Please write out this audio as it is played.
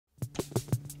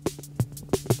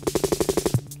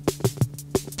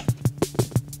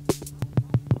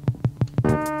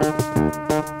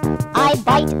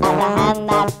bite at the hand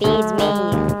that feeds me,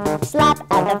 slap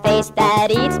at the face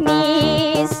that eats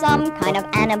me. Some kind of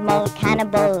animal,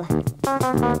 cannibal.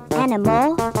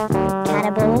 Animal,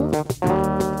 cannibal.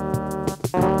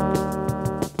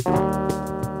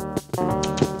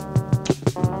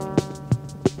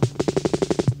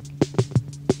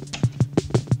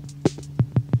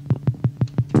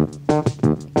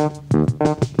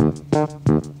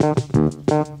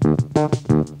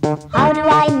 How do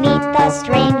I meet the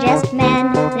strangest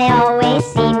men? They always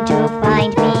seem to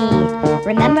find me.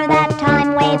 Remember that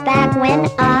time way back when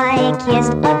I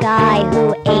kissed a guy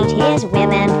who ate his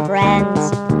women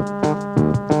friends?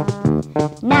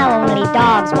 Now only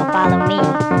dogs will follow me.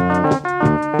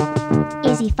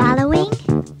 Is he following?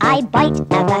 I bite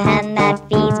at the hand that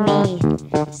feeds me,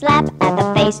 slap at the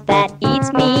face that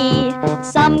eats me.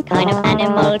 Some kind of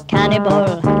animal,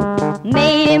 cannibal,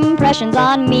 made impressions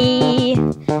on me.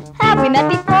 Have we met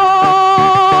before?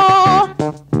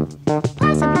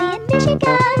 Possibly in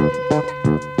Michigan,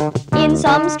 in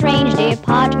some strange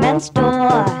department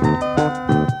store.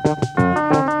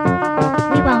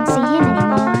 We won't see him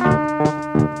anymore.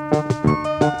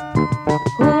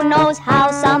 Who knows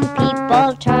how some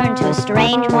people turn to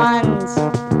strange ones?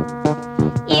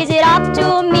 Is it up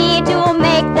to me to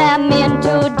make them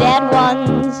into dead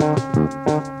ones?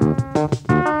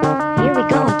 Here we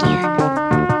go again.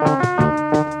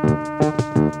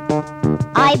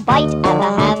 I bite at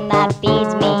the hand that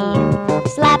feeds me,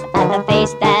 slap at the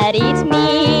face that eats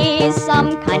me.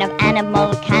 Some kind of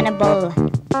animal, cannibal.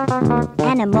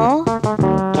 Animal,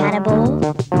 cannibal.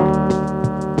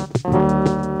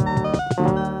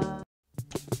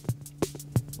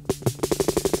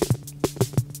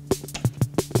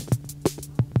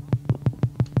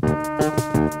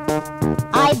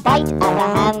 I bite at the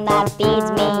hand that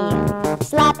feeds me,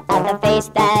 slap at the face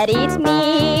that eats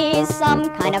me. Some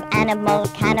kind of animal,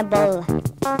 cannibal.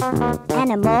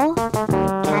 Animal,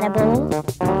 cannibal.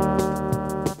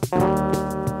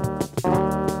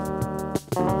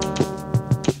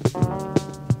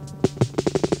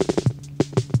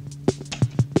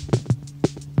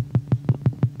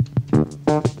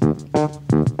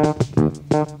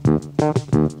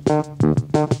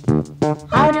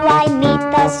 How do I meet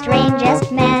the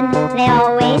strangest men? They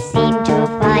always seem to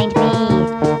find me.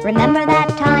 Remember that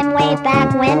time way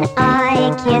back when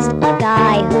I kissed a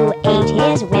guy who ate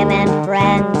his women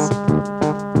friends?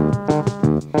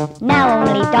 Now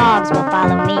only dogs will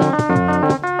follow me.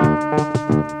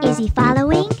 Is he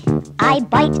following? I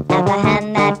bite at the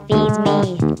hand that feeds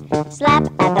me, slap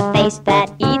at the face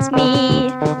that eats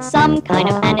me. Some kind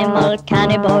of animal,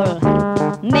 cannibal,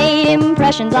 made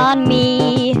impressions on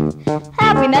me.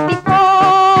 Have we met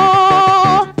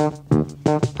before?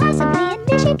 Possibly in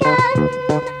Michigan,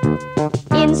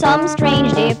 in some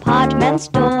strange department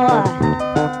store.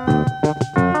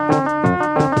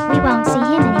 We won't see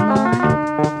him anymore.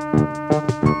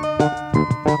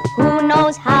 Who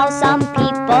knows how some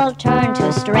people turn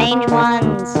to strange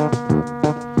ones?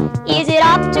 Is it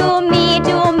up to me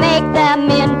to make them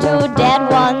into dead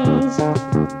ones?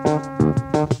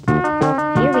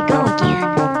 Here we go again.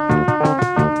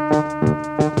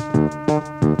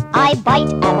 I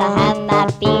bite at the hand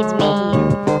that feeds me,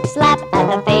 slap at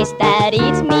the face that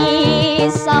eats me.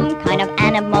 Some kind of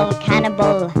animal,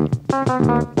 cannibal.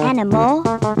 Animal,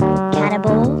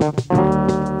 cannibal.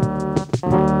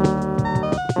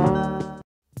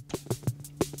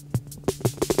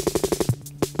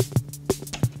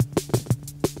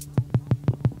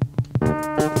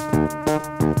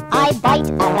 I bite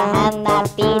at the hand that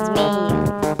feeds me,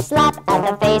 slap at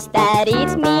the face that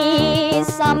eats me.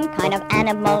 Some kind of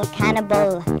animal,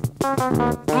 cannibal.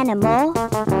 Animal,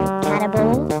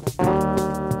 cannibal.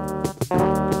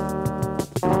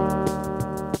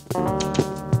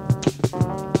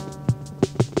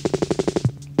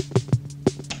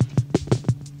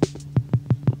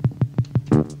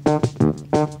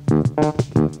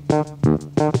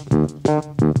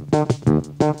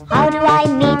 How do I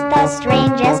meet the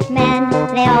strangest men?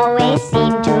 They always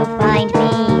seem to find me.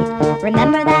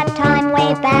 Remember that time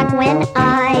way back when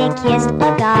I kissed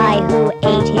a guy who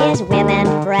ate his women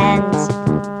friends?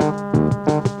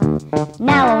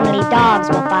 Now only dogs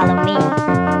will follow me.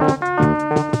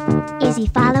 Is he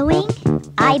following?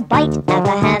 I bite at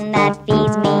the hand that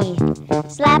feeds me,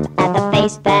 slap at the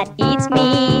face that eats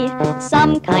me.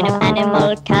 Some kind of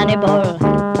animal, cannibal,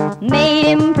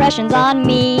 made impressions on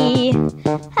me.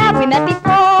 Have we met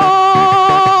before?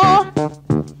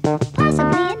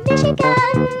 Possibly in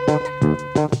Michigan,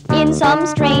 in some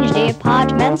strange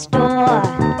department store.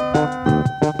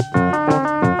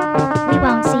 We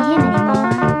won't see him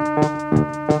anymore.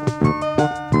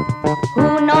 Who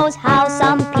knows how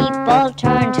some people turn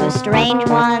strange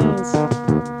ones.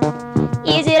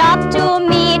 Is it up to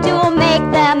me to make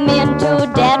them into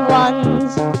dead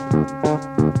ones?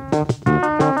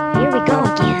 Here we go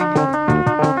again.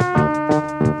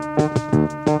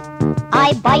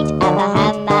 I bite at the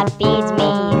hand that feeds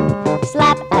me,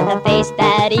 slap at the face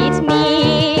that eats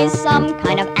me. Some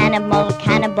kind of animal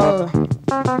cannibal.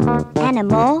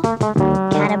 Animal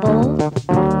cannibal.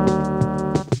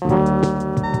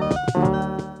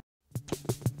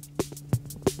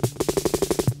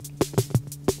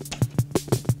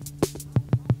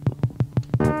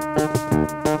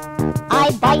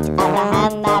 I bite at the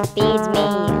hand that feeds me,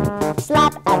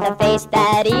 slap at the face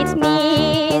that eats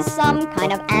me. Some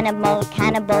kind of animal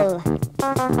cannibal.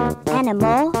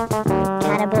 Animal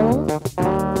cannibal.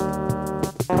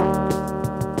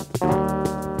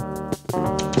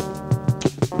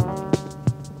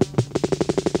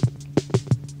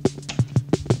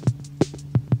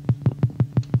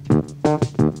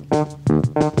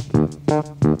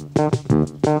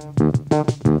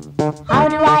 How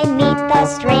do I meet the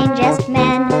strangest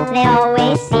men? They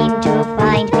always seem to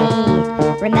find me.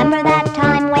 Remember that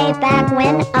time way back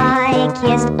when I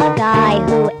kissed a guy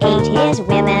who ate his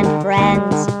women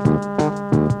friends?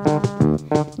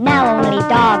 Now only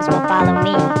dogs will follow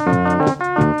me.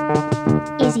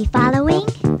 Is he following?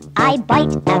 I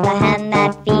bite at the hand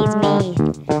that feeds me,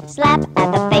 slap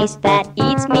at the face that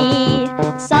eats me.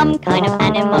 Some kind of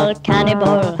animal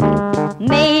cannibal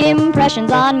made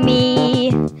impressions on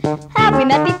me. Have we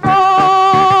met before?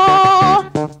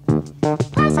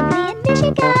 Possibly in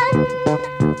Michigan,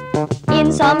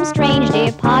 in some strange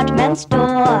department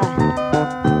store.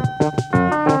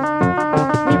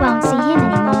 We won't see him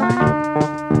anymore.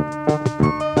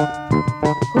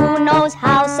 Who knows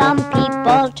how some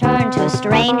people turn to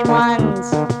strange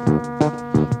ones?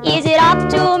 Is it up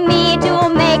to me to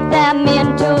make them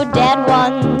into dead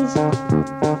ones?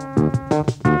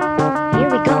 Here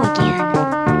we go again.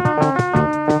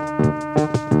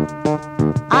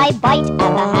 I bite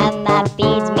at the hand that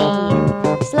feeds me,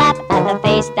 slap at the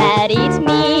face that eats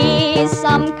me.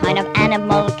 Some kind of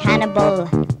animal cannibal.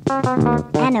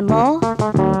 Animal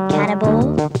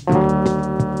cannibal.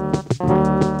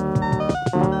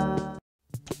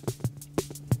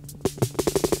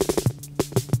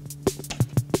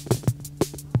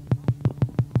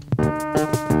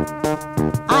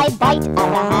 I bite at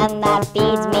the hand that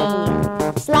feeds me,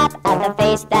 slap at the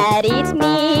face that eats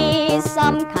me.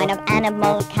 Some kind of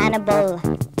animal cannibal.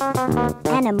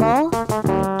 Animal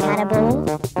cannibal.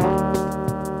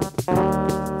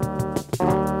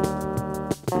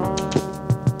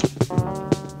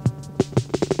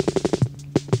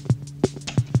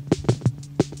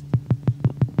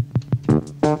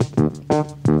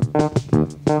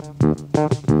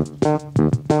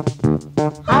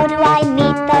 How do I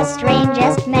meet the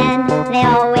strangest men? They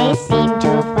always seem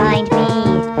to find me.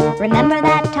 Remember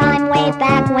that time way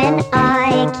back when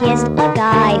I kissed a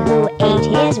guy who ate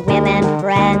his women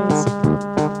friends?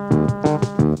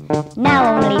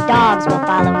 Now only dogs will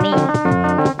follow me.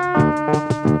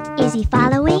 Is he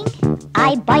following?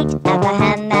 I bite at the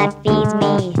hand that feeds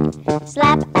me,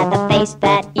 slap at the face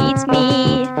that eats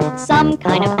me. Some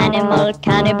kind of animal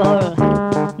cannibal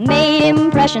made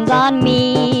impressions on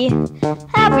me.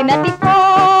 Have we met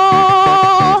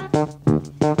before?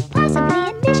 Possibly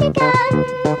in Michigan,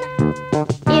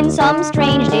 in some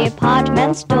strange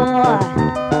department store.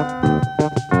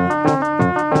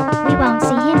 We won't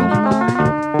see him anymore.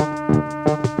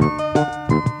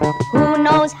 Who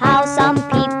knows how some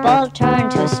people turn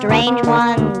to strange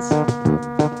ones?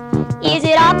 Is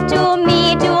it up to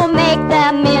me to make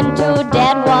them into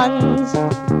dead ones?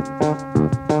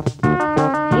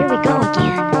 Here we go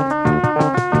again.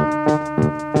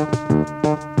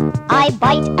 I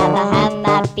bite at the hand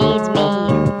that feeds me,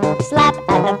 slap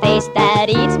at the face that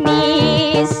eats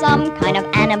me. Some kind of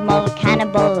animal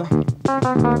cannibal.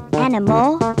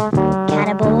 Animal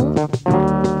cannibal.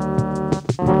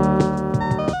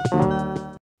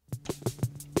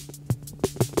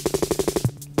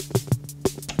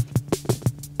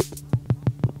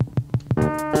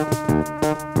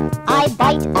 I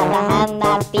bite at the hand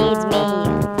that feeds me,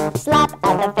 slap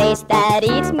at the face that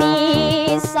eats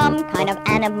me. Some kind of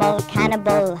animal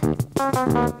cannibal.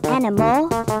 Animal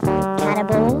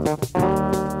cannibal.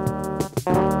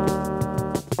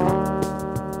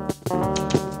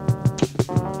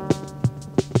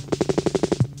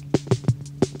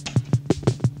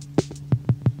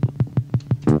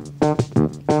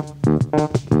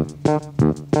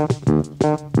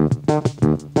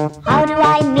 How do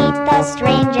I meet the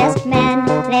strangest men?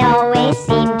 They always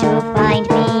seem to find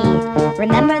me.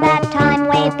 Remember that time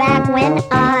way back when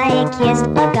I kissed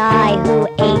a guy who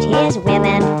ate his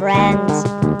women friends?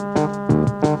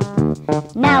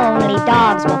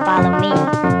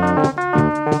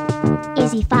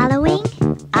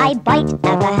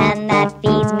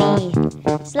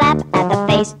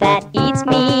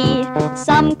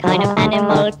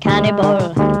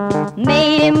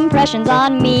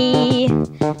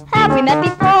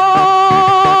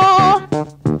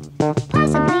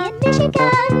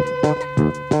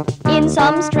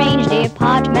 some strange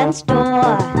department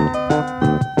store.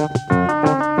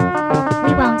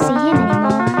 We won't see him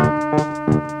anymore.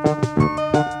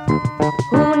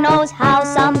 Who knows how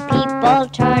some people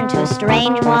turn to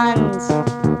strange ones?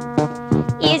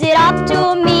 Is it up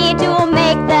to me to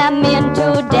make them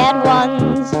into dead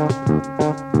ones?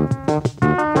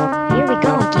 Here we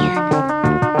go again.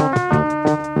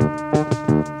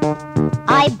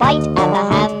 I bite at the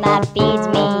hand that feeds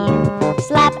me,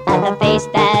 slap at the face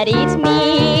that eats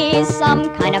me, some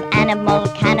kind of animal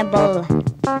cannibal.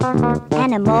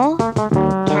 Animal?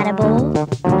 Cannibal?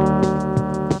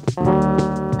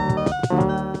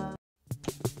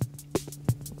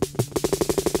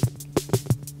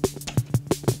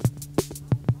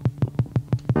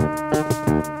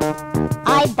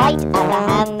 I bite at the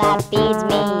hand that feeds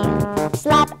me,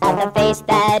 slap at the face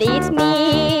that eats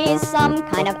me, some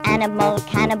kind of animal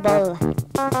cannibal.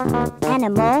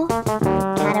 Animal?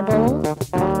 Cannibal?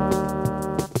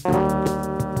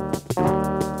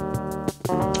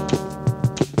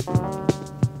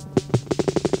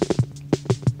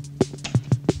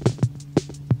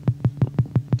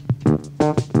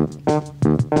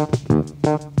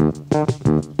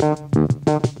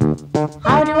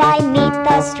 How do I meet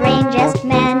the strangest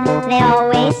men? They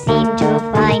always seem to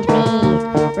find me.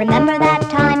 Remember that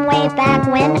time way back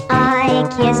when I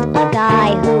kissed a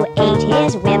guy who ate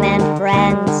his women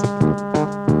friends?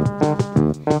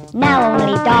 Now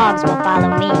only dogs will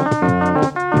follow me.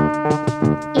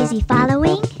 Is he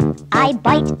following? I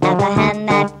bite at the hand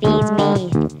that feeds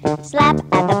me, slap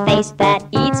at the face that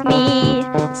eats me,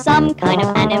 some kind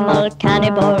of animal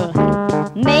cannibal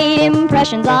made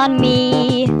impressions on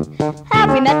me.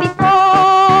 Have we met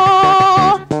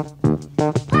before?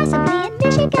 Possibly in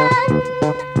Michigan.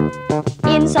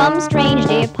 In some strange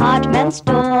department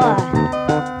store.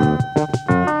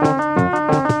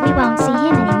 We won't see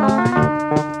him anymore.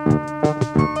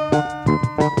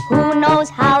 Who knows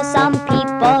how some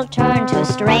people turn to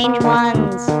strange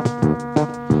ones?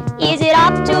 Is it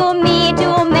up to me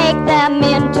to make them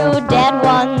into dead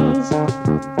ones?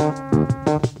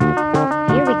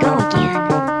 Here we go again.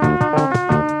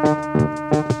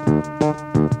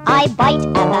 I bite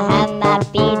at the hand that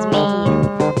feeds me,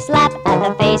 slap at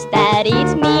the face that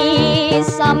eats me,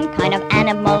 some kind of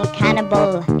animal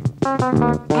cannibal.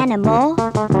 Animal?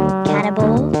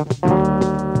 Cannibal?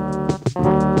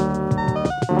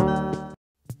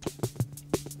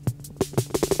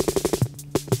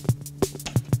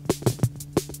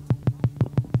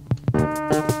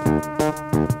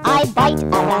 I bite at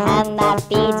the hand that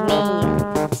feeds me,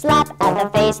 slap at the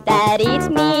face that eats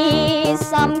me,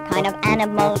 some kind of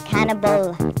animal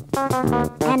cannibal.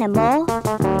 Animal?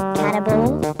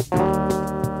 Cannibal?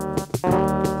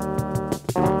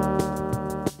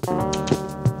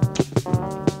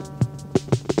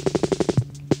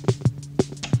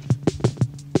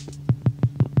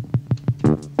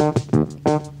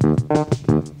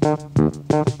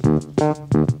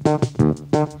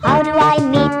 How do I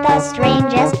meet the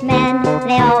strangest men?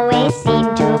 They always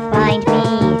seem to find me.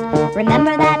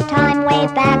 Remember that time way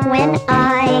back when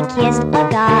I kissed a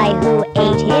guy who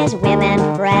ate his women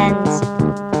friends?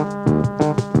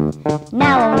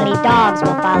 Now only dogs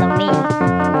will follow me.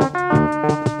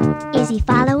 Is he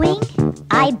following?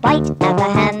 I bite at the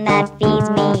hand that feeds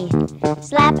me,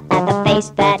 slap at the face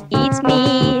that eats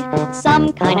me,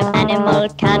 some kind of animal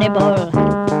cannibal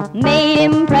made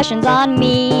impressions on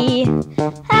me.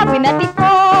 Have we met before?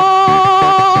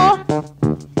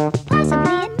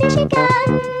 Possibly in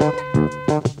Michigan.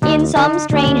 In some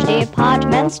strange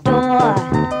department store.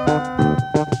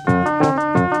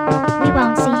 We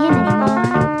won't see him anymore.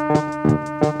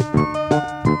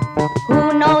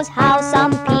 Who knows how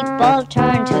some people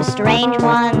turn to strange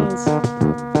ones?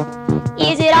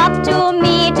 Is it up to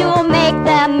me to make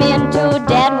them into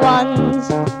dead ones?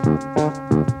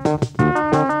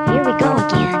 Here we go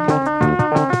again.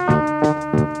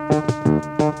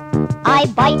 I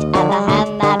bite at the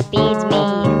hand that feeds me,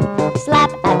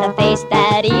 slap at the face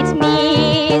that eats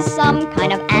me, some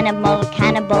kind of animal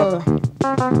cannibal.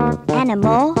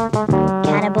 Animal?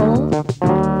 Cannibal?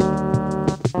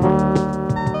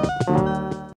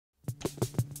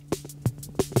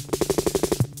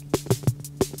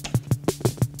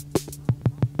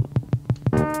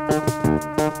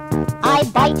 I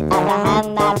bite at the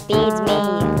hand that feeds me,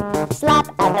 slap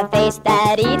at the face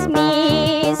that eats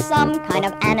me, some kind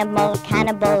of animal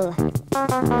cannibal.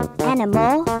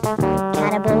 Animal?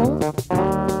 Cannibal?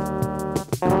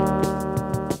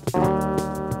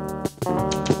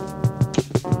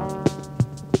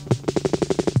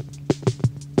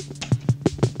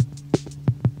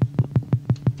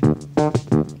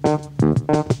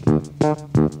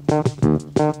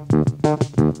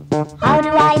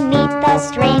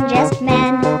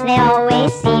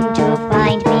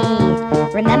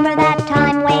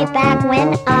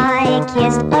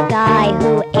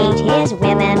 who ate his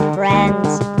women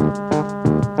friends.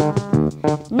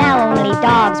 Now only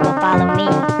dogs will follow me.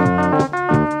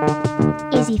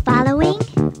 Is he following?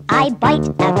 I bite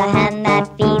at the hand that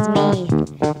feeds me,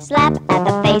 slap at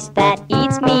the face that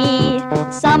eats me.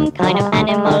 Some kind of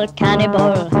animal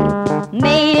cannibal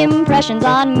made impressions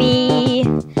on me.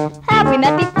 Have we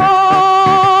met before?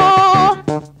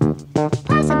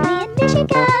 Possibly in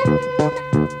Michigan.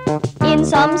 In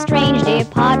some strange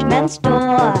department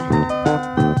store.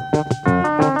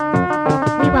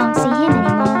 We won't see him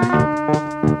anymore.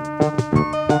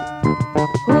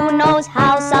 Who knows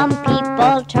how some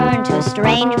people turn to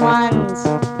strange ones?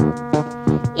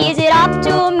 Is it up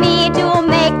to me to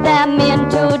make them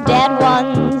into dead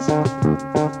ones?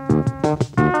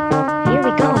 Here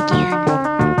we go again.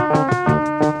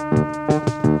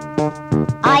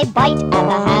 I bite at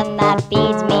the hand that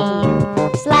feeds me,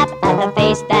 slap at the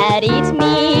face that eats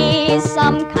me.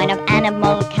 Some kind of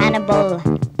animal cannibal.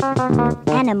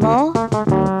 Animal,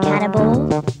 cannibal.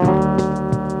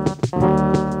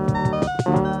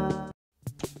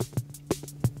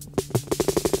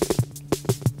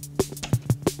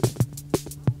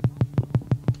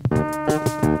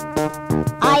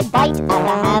 I bite at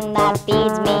the hand that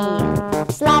feeds me,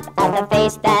 slap at the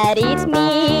face that eats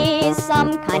me.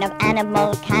 Some kind of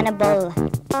animal cannibal.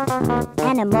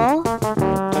 Animal,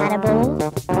 cannibal.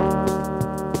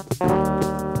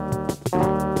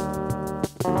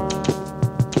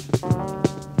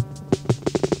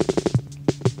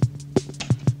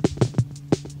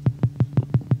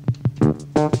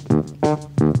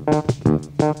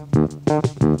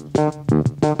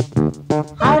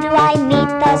 How do I meet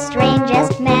the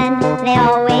strangest men? They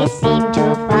always seem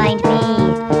to find me.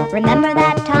 Remember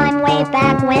that time way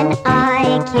back when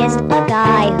I kissed a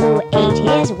guy who ate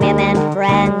his women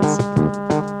friends?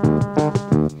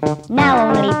 Now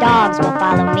only dogs will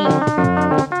follow me.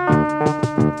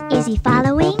 Is he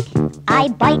following? I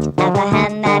bite at the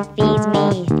hand that feeds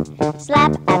me,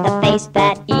 slap at the face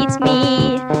that eats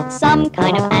me. Some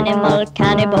kind of animal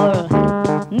cannibal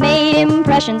made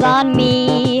impressions on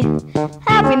me.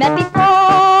 Have we met before?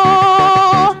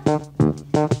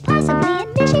 Possibly in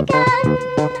Michigan.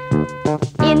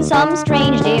 In some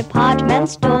strange department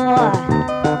store.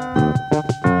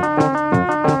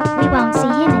 We won't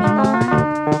see him anymore.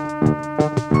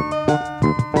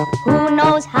 Who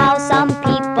knows how some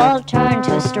people turn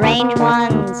to strange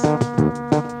ones?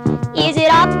 Is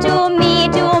it up to me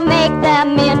to make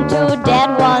them into dead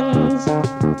ones?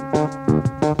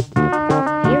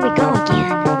 Here we go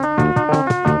again.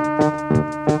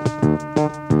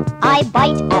 I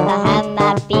bite at the hand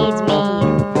that feeds me,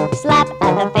 slap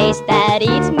at the face that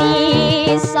eats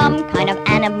me. Some kind of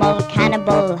animal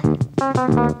cannibal.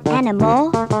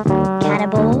 Animal,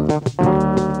 cannibal.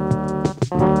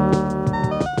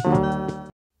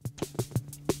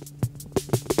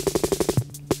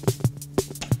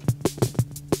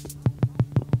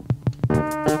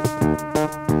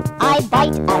 I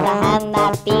bite at the hand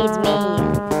that feeds me,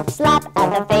 slap at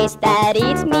the face that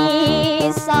eats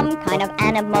me. Some kind of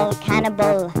animal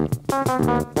cannibal.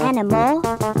 Animal,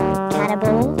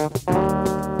 cannibal.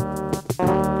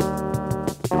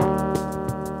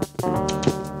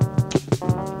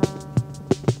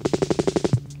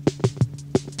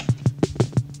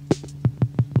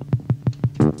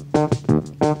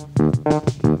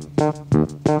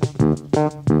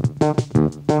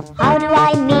 How do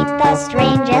I meet the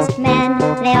strangest men?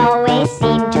 They always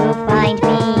seem to find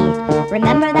me.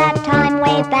 Remember that time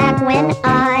way back when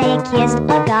I kissed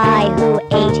a guy who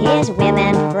ate his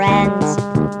women friends?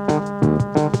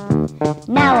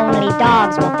 Now only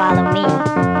dogs will follow me.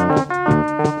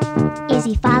 Is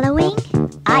he following?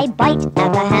 I bite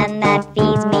at the hand that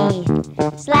feeds me,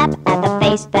 slap at the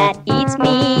face that eats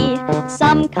me.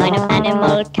 Some kind of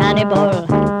animal cannibal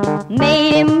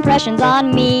made impressions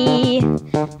on me.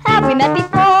 Have we met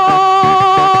before?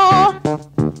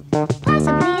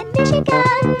 Possibly in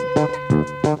Michigan.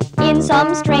 In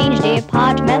some strange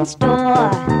department store.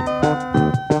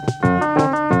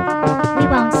 We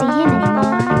won't see him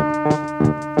anymore.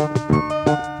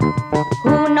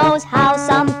 Who knows how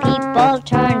some people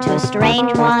turn to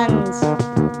strange ones?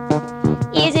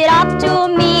 Is it up to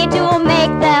me to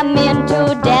make them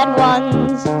into dead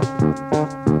ones?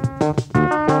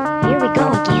 Here we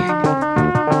go again.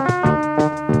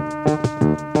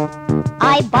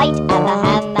 I bite at the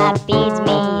hand that feeds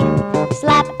me,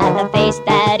 slap at the face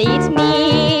that eats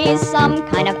me. Some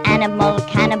kind of animal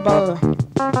cannibal.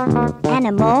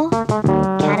 Animal,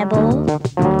 cannibal.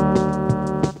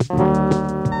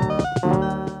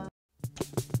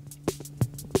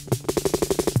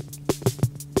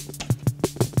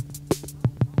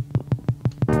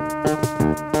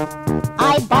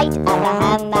 I bite at the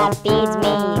hand that feeds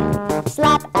me,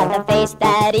 slap at the face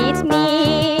that eats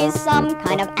me. Some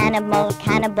kind of animal,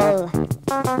 cannibal.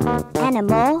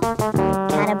 Animal,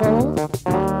 cannibal.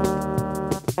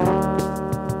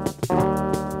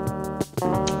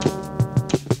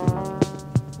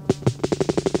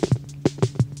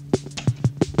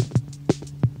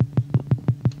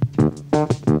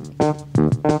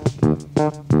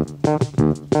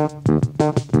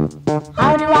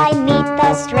 How do I meet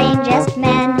the strangest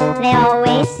men? They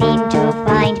always seem to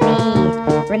find me.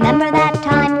 Remember that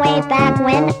time way back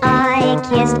when I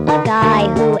kissed a guy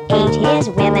who ate his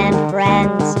women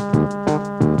friends?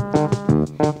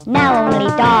 Now only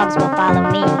dogs will follow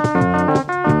me.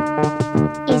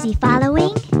 Is he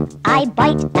following? I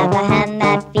bite at the hand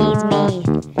that feeds me,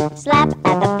 slap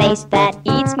at the face that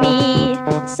eats me.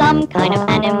 Some kind of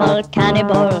animal,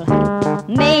 cannibal,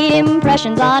 made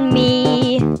impressions on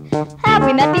me. Have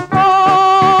we met before?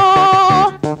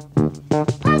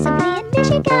 Possibly in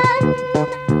Michigan.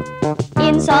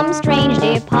 In some strange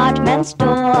department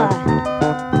store.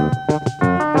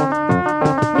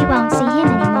 We won't see him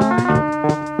anymore.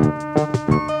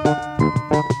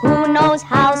 Who knows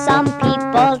how some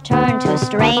people turn to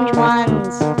strange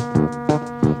ones?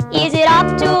 Is it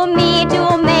up to me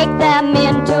to make them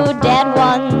into dead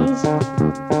ones?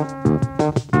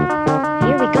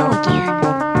 Here we go again.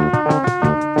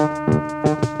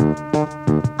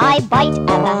 I bite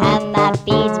at the hand that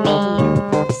feeds me,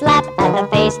 slap at the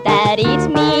face that eats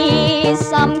me.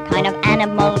 Some kind of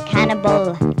animal,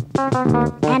 cannibal.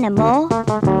 Animal,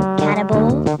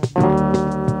 cannibal.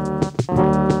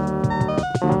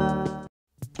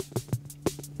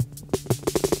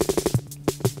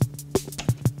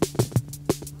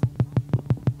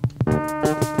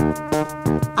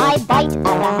 I bite at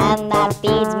the hand that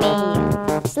feeds me,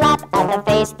 slap at the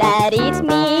face that eats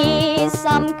me.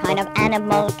 Some kind of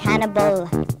animal, cannibal.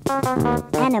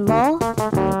 Animal,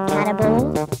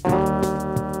 cannibal.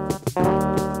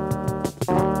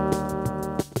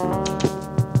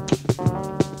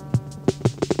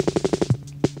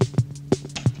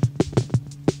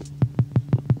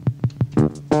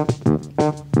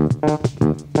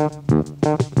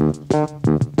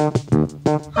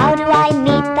 How do I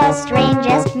meet the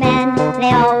strangest men?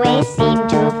 They always seem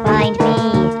to find me.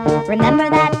 Remember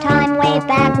that time way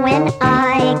back when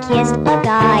I kissed a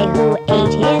guy who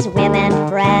ate his women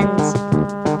friends?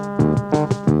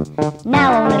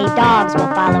 Now only dogs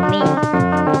will follow me.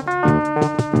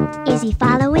 Is he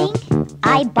following?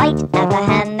 I bite at the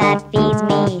hand that feeds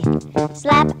me,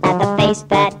 slap at the face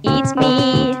that eats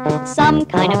me. Some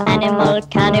kind of animal,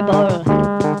 cannibal,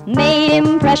 made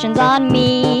impressions on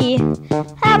me.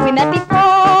 Have we met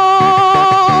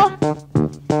before?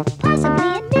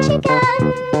 Possibly in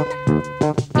Michigan.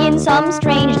 In some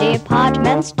strange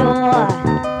department store.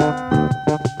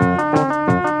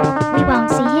 We won't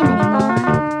see him anymore.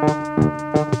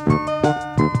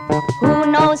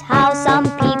 Who knows how some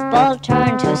people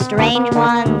turn to strange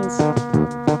ones?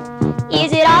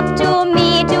 Is it up to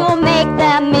me to make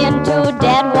them into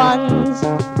dead ones?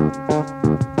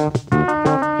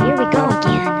 Here we go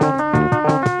again.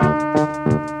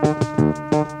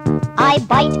 I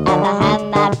bite at the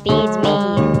hand that feeds me,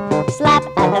 slap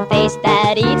at the face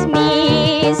that eats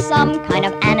me. Some kind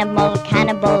of animal,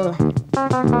 cannibal.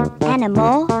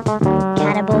 Animal,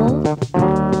 cannibal.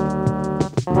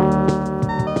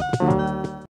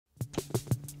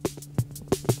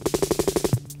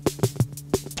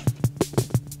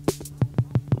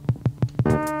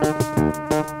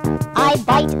 I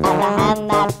bite at the hand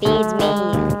that feeds me,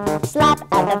 slap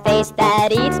at the face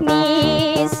that eats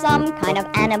me. Some kind of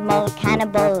animal,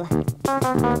 cannibal.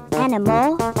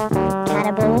 Animal,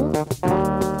 cannibal.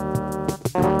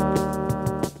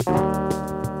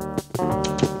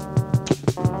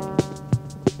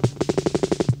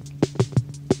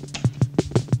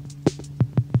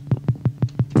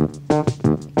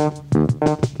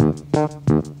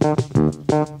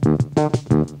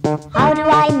 How do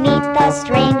I meet the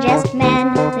strangest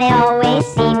men? They always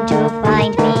seem to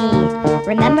find me.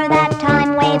 Remember that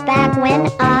time way back when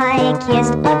I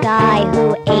kissed a guy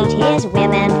who ate his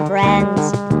women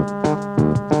friends?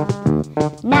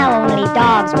 Now only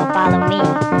dogs will follow me.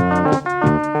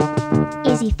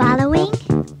 Is he following?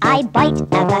 I bite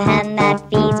at the hand that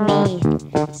feeds me,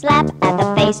 slap at the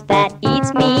face that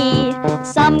eats me.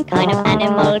 Some kind of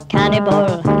animal,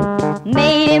 cannibal,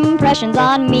 made impressions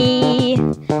on me.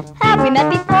 Have we met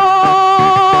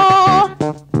before?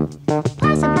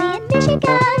 Possibly in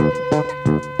Michigan.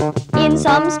 In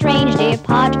some strange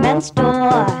department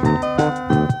store.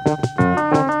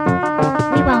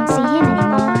 We won't see him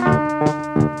anymore.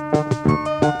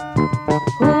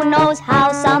 Who knows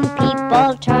how some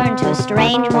people turn to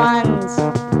strange ones.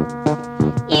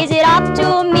 Is it up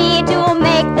to me to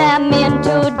make them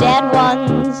into dead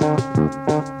ones?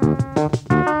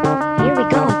 Here we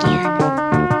go again.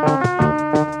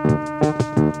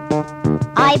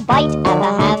 I bite at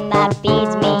the hand that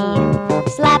feeds me,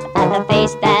 slap at the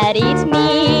face that eats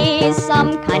me.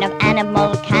 Some kind of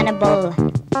animal cannibal.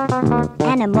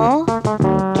 Animal,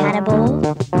 cannibal.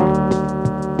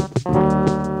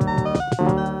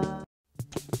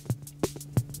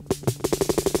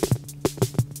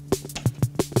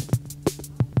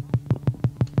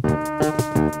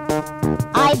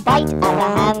 I bite at the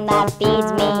hand that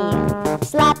feeds me,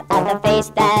 slap at the face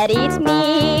that eats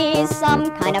me.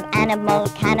 Some kind of animal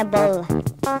cannibal.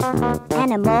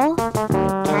 Animal,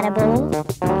 cannibal.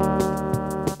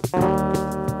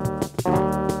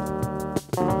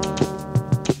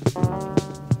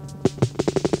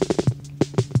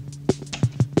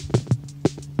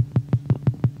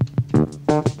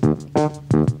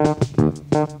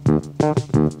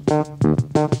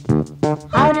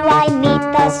 How do I meet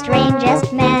the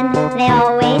strangest men? They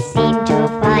always seem to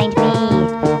find me.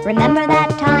 Remember that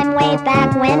time way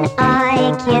back when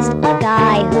I kissed a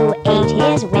guy who ate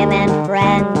his women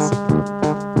friends?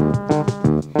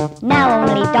 Now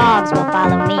only dogs will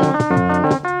follow me.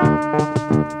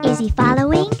 Is he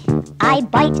following? I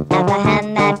bite at the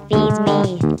hand that feeds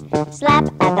me, slap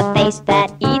at the face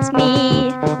that eats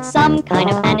me. Some kind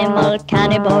of animal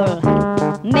cannibal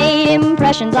made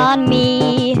impressions on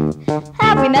me.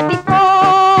 Have we met before?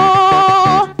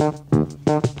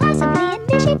 Possibly in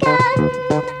Michigan.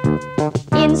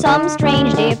 In some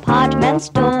strange department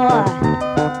store.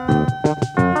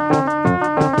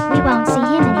 We won't see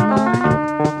him anymore.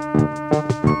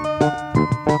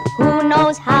 Who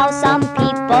knows how some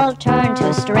people turn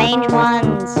to strange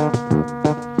ones?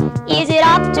 Is it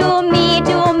up to me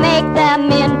to make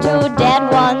them into dead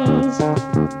ones?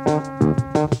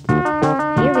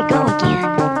 Here we go again.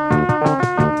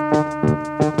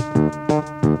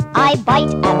 I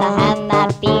bite at the hand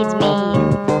that feeds me,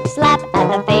 slap at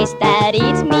the face that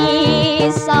eats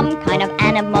me. Some kind of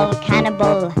animal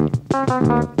cannibal.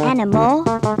 Animal,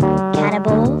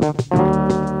 cannibal.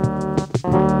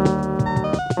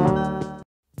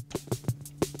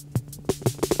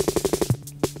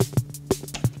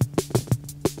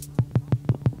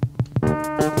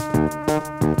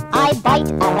 I bite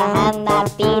at the hand that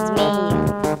feeds me,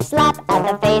 slap at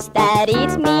the face that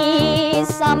eats me.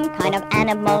 Some kind of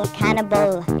animal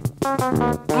cannibal.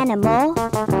 Animal,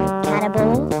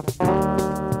 cannibal.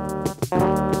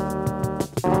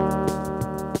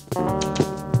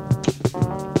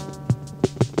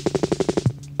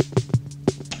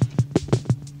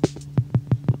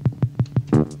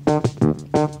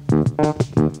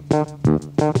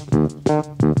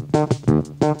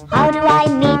 How do I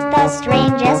meet the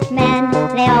strangest men?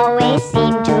 They always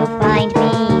seem to find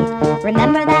me.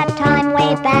 Remember that time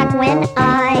way back when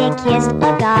I kissed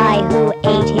a guy who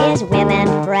ate his women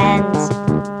friends?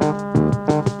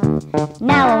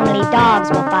 Now only dogs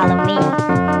will follow me.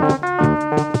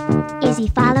 Is he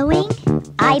following?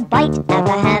 I bite at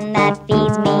the hand that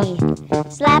feeds me,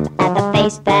 slap at the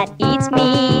face that eats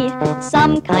me.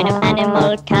 Some kind of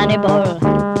animal cannibal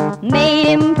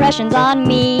made impressions on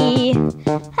me.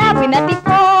 Have we met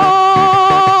before?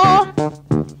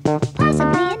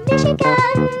 Possibly in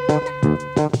Michigan.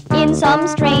 In some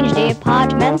strange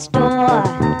department store.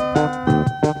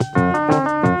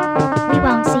 We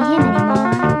won't see him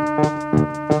anymore.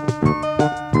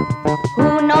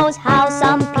 Who knows how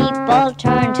some people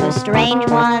turn to strange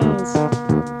ones?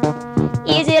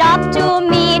 Is it up to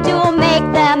me to make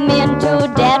them into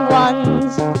dead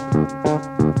ones?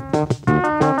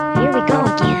 Here we go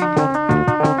again.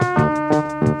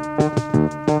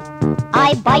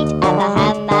 I bite at the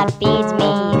hand that feeds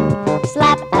me,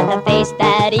 slap at the face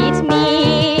that eats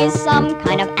me. Some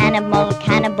kind of animal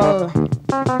cannibal.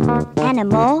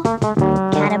 Animal,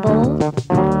 cannibal.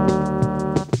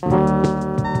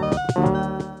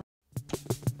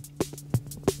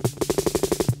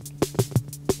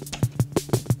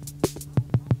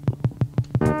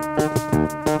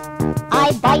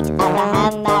 I bite at the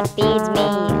hand that feeds me,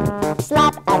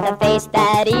 slap at the face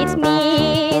that eats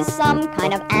me. Some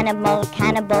kind of animal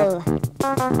cannibal.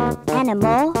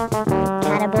 Animal,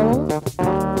 cannibal.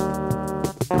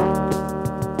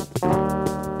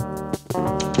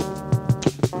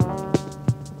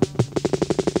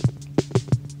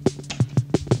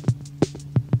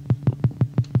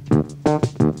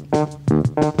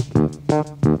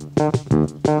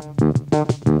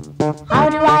 How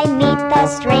do I meet the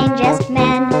strangest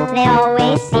men? They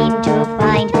always seem to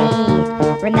find me.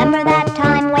 Remember that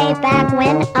time way back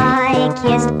when I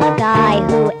kissed a guy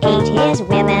who ate his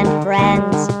women?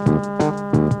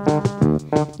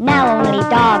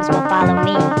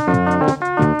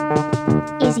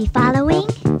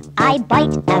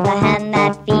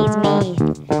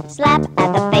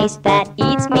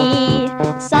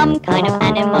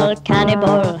 animal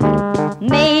cannibal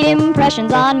made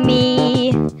impressions on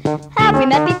me. Have we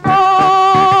met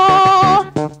before?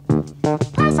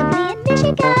 Possibly in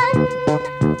Michigan.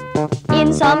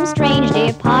 In some strange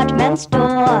department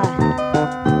store.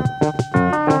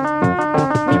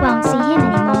 We won't see him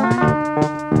anymore.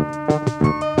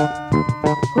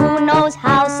 Who knows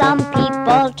how some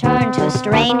people turn to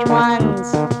strange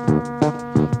ones?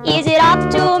 Is it up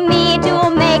to me to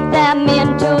make them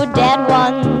into dead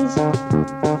ones?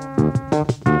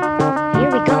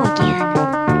 Here we go again.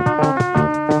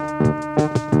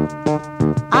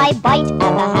 I bite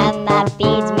at the hand that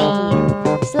feeds me,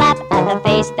 slap at the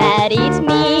face that eats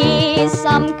me.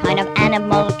 Some kind of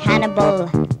animal cannibal.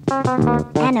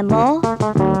 Animal,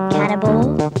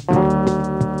 cannibal.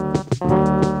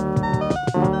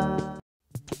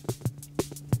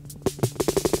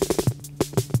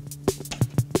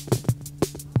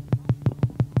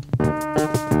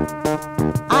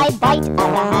 I bite at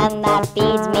the hand that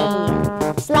feeds me,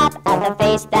 slap at the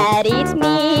face that eats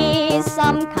me.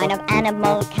 Some kind of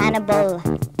animal cannibal.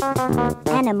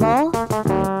 Animal,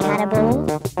 cannibal.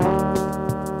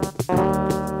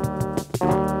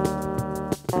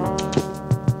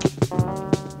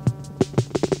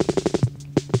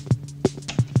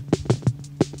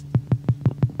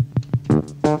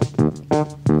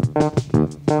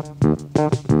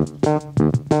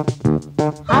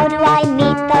 How do I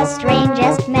meet the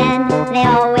strangest men? They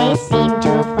always seem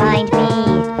to find me.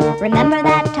 Remember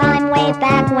that time way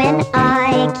back when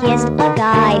I kissed a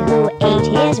guy who ate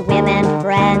his women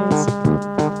friends?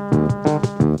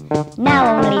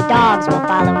 Now only dogs will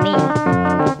follow me.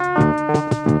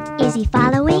 Is he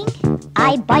following?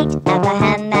 I bite at the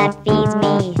hand that feeds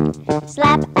me,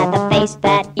 slap at the face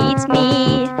that eats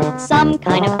me. Some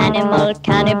kind of animal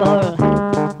cannibal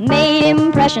made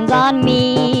impressions on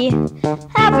me.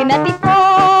 Have we met before?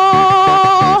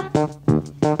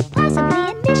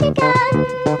 Possibly in Michigan.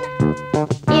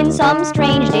 In some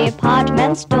strange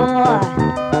department store.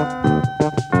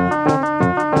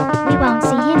 We won't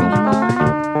see him anymore.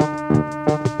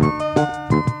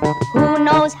 Who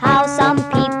knows how some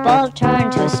people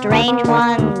turn to strange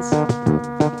ones?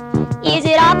 Is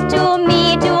it up to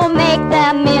me to make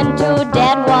them into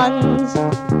dead ones?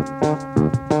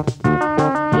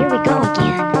 Here we go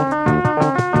again.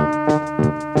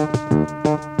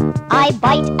 I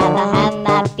bite at the hand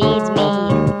that feeds me,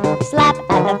 slap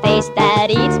at the face that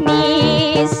eats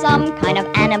me. Some kind of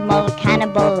animal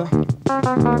cannibal.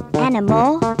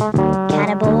 Animal,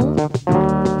 cannibal.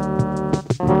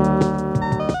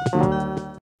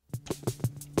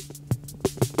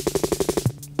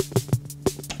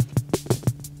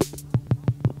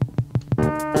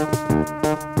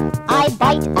 I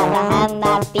bite at the hand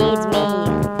that feeds me,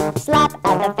 slap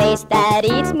at the face that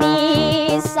eats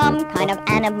me. Some kind of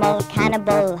animal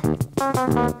cannibal.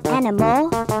 Animal,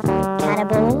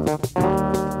 cannibal.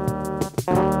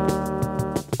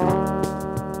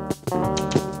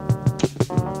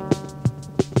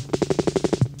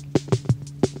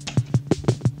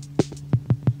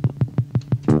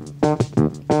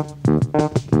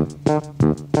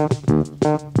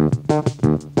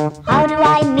 How do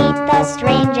I meet the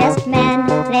strangest men?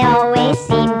 They always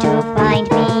seem to find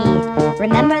me.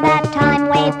 Remember that time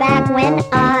way back when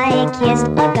I kissed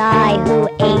a guy who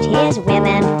ate his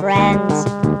women friends?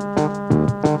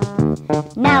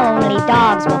 Now only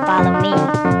dogs will follow me.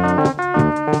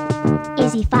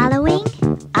 Is he following?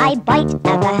 I bite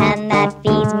at the hand that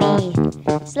feeds me,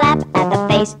 slap at the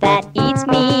face that eats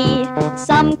me.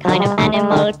 Some kind of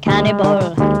animal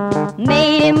cannibal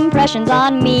made impressions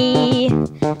on me.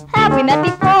 Have we met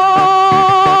before?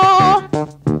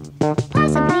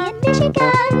 Possibly in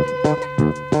Michigan.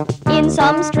 In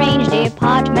some strange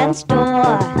department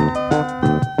store.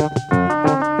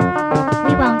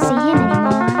 We won't see him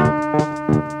anymore.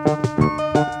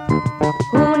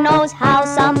 Who knows how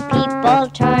some people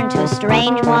turn to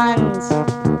strange ones?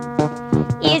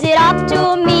 Is it up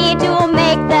to me to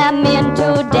make them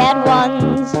into dead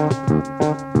ones?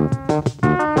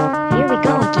 Here we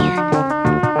go again.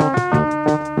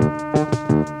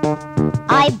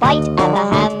 I bite at the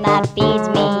hand that feeds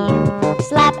me,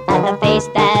 slap at the face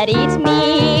that eats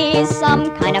me.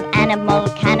 Some kind of animal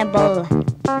cannibal.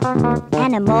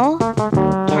 Animal,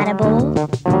 cannibal.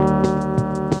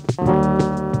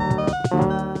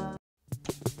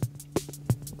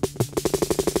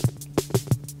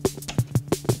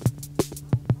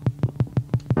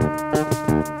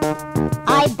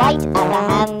 I bite at the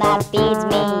hand that feeds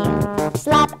me,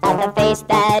 slap at the face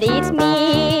that eats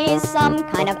me. Some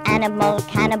kind of animal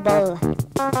cannibal.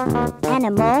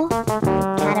 Animal,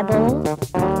 cannibal.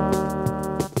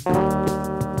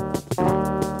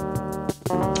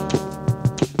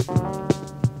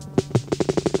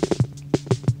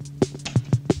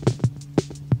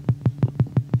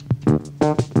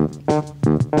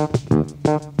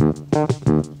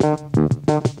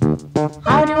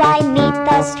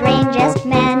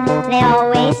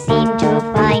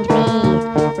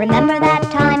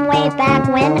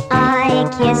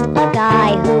 kissed a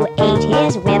guy who ate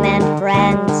his women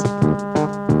friends.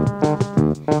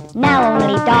 Now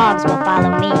only dogs will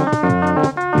follow me.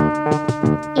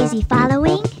 Is he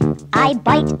following? I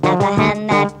bite at the hand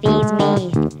that feeds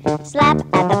me, slap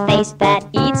at the face that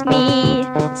eats me.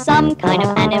 Some kind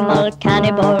of animal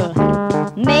cannibal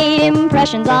made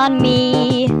impressions on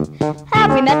me.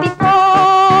 Have we met before?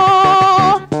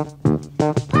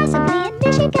 Possibly in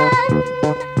Michigan.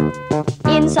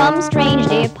 In some strange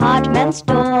department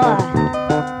store.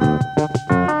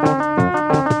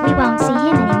 We won't see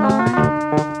him anymore.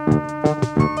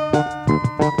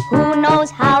 Who knows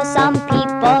how some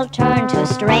people turn to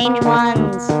strange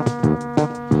ones?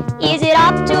 Is it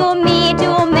up to me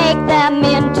to make them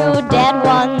into dead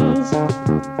ones?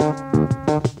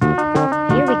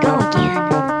 Here we go again.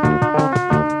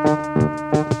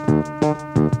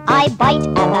 I bite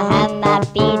at the hand that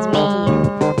feeds me,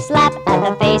 slap at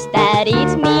the face that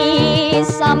eats me.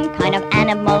 Some kind of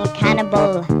animal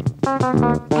cannibal.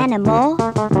 Animal,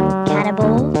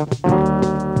 cannibal.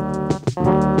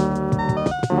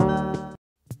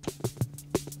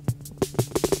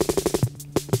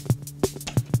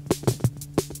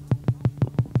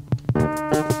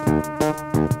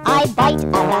 I bite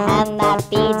at the hand that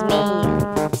feeds me,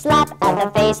 slap at the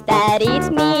face that eats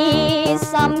me.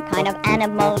 Some kind of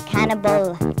animal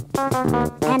cannibal.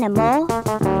 Animal,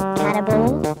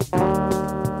 cannibal.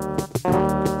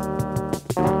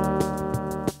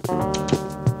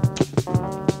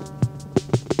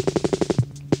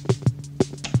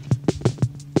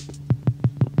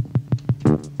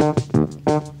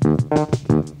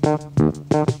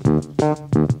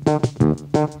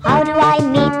 How do I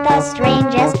meet the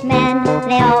strangest men?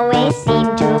 They always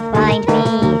seem to find me.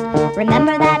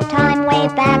 Remember that time way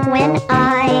back when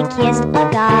I kissed a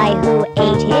guy who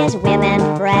ate his women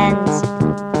friends?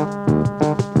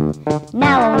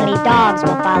 Now only dogs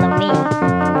will follow me.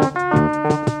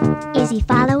 Is he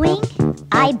following?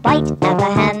 I bite at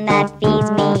the hand that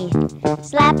feeds me,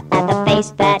 slap at the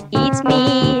face that eats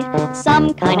me.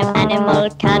 Some kind of animal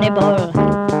cannibal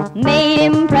made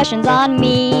impressions on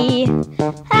me.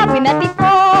 Have we met before?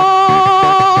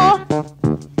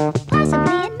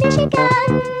 Possibly in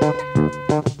Michigan.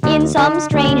 In some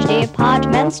strange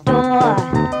department store.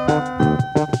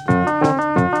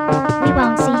 We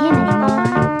won't see him anymore.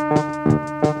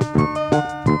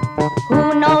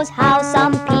 Who knows how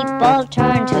some people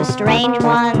turn to strange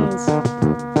ones?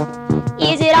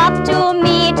 Is it up to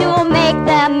me to make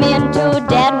them into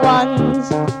dead ones?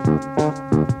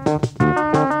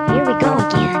 Here we go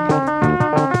again.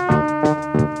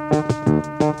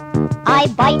 I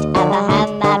bite at the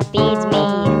hand that feeds me,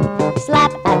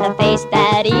 slap at the face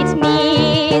that eats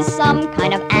me. Some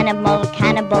kind of animal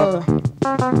cannibal.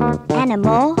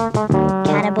 Animal,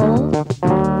 cannibal.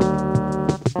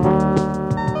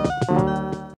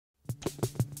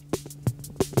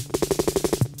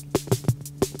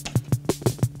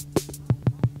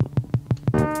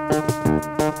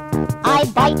 I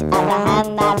bite at the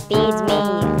hand that feeds me,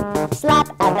 slap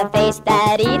at the face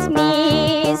that eats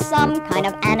me. Some kind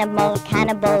of animal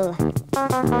cannibal.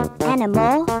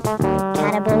 Animal,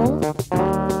 cannibal.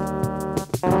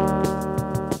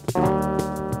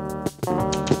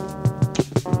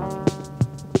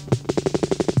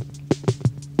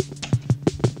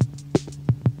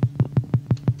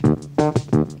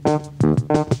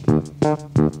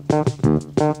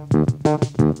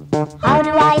 How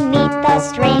do I meet the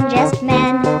strangest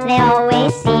men? They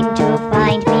always seem to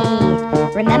find me.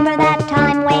 Remember that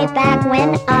time way back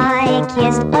when I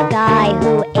kissed a guy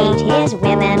who ate his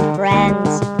women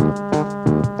friends?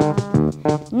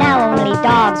 Now only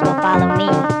dogs will follow me.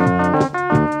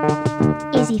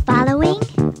 Is he following?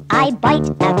 I bite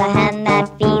at the hand that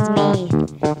feeds me,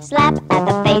 slap at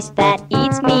the face that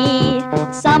eats me.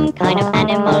 Some kind of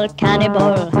animal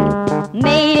cannibal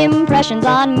made impressions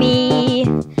on me.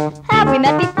 Have we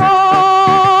met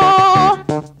before?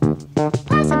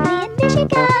 Possibly in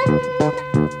Michigan.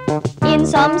 In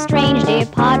some strange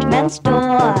department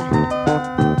store.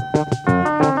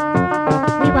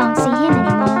 We won't see him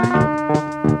anymore.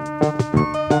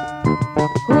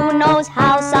 Who knows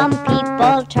how some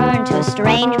people turn to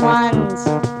strange ones?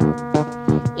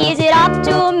 Is it up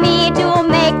to me to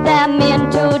make them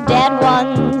into dead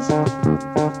ones?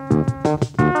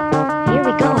 Here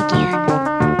we go again.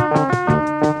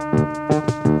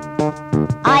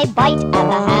 I bite at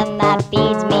the hand that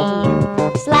feeds me,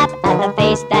 slap at the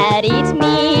face that eats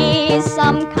me.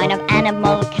 Some kind of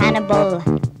animal cannibal.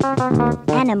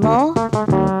 Animal,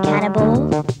 cannibal.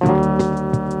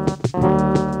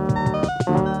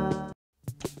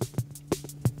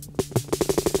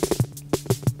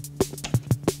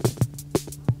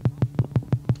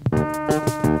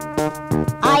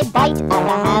 bite at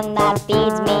the hand that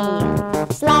feeds me,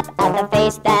 slap at the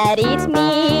face that eats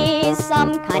me.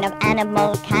 Some kind of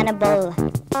animal, cannibal.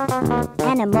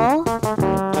 Animal,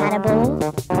 cannibal.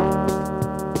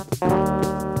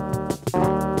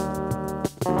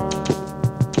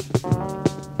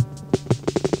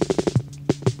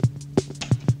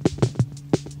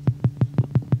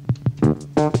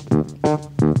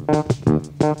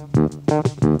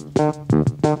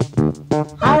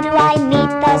 How do I meet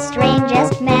the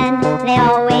strangest men? They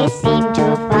always seem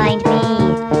to find me.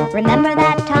 Remember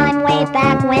that time way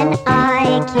back when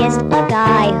I kissed a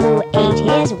guy who ate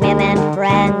his women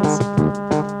friends?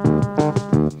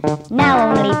 Now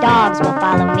only dogs will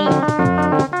follow me.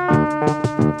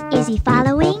 Is he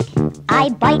following? I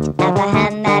bite at the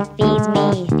hand that feeds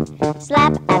me,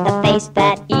 slap at the face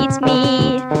that eats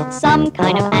me. Some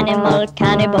kind of animal,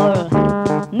 cannibal,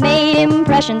 made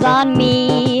impressions on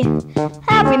me.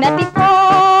 Have we met before?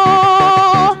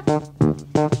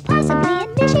 Possibly in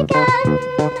Michigan.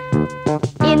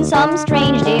 In some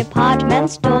strange department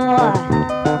store.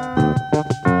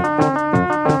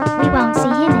 We won't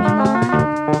see him anymore.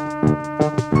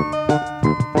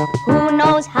 Who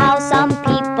knows how some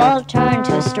people turn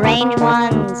to strange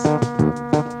ones?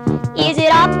 Is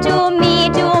it up to me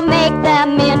to make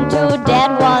them into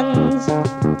dead ones?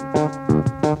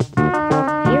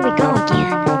 Here we go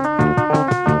again.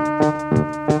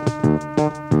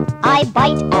 I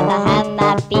bite at the hand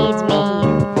that feeds me,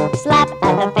 slap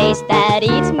at the face that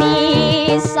eats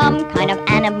me. Some kind of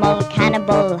animal,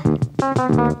 cannibal.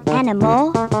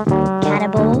 Animal,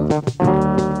 cannibal.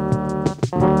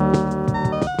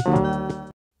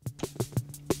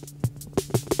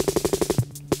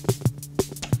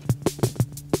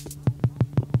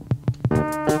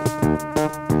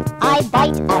 I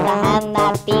bite at the hand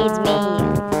that feeds me,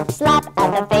 slap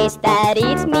at the face that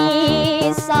eats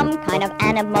me. Some kind of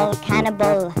animal,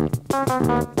 cannibal.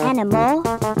 Animal,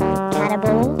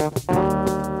 cannibal.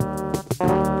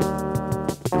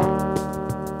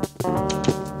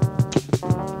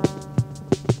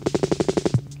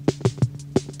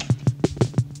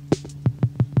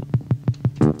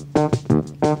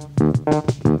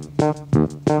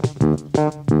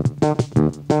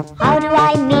 How do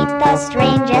I meet the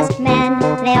strangest men?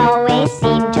 They always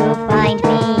seem to find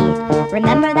me.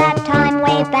 Remember that time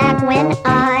way back when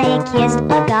I kissed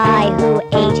a guy who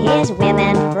ate his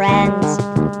women friends?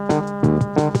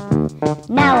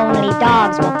 Now only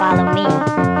dogs will follow me.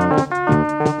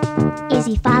 Is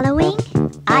he following?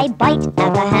 I bite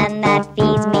at the hand that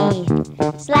feeds me,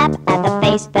 slap at the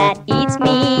face that eats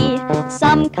me.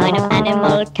 Some kind of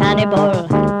animal, cannibal,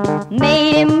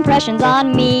 made impressions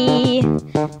on me.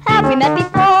 Have we met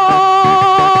before?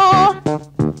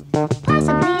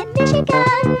 Possibly in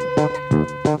Michigan.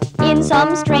 In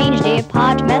some strange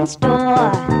department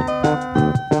store.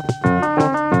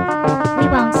 We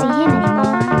won't see him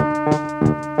anymore.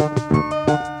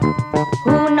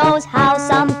 Who knows how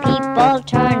some people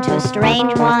turn to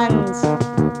strange ones?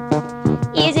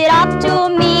 Is it up to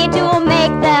me to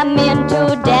make them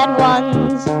into dead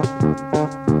ones?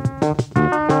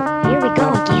 Here we go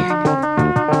again.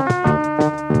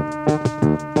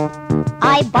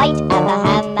 I bite at the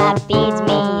hand that feeds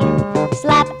me,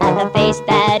 slap at the face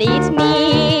that eats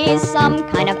me. Some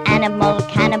kind of animal,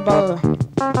 cannibal.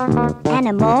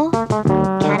 Animal,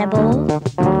 cannibal.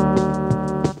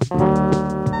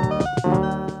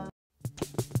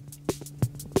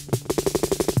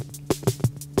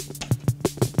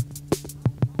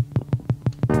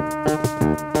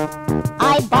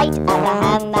 I bite at the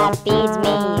hand that feeds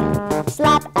me,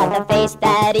 slap at the face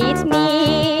that eats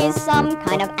me. Some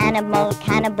kind of animal,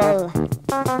 cannibal.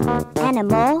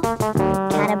 Animal,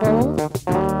 cannibal.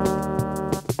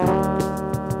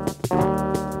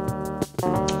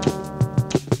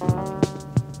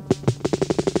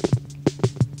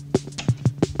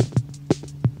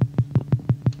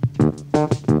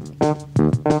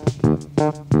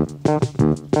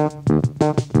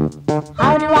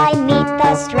 How do I meet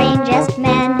the strangest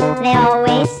men? They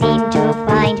always seem to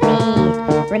find me.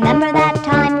 Remember that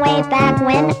time way back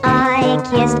when I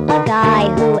kissed a guy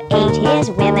who ate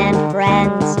his women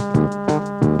friends?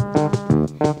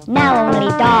 Now only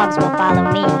dogs will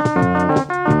follow me.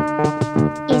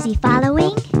 Is he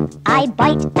following? I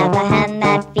bite at the hand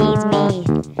that feeds me,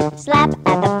 slap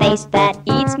at the face that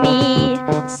eats me.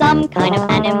 Some kind of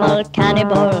animal,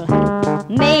 cannibal,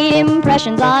 made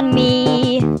impressions on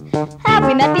me. Have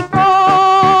we met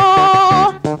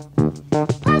before?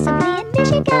 Possibly in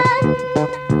Michigan.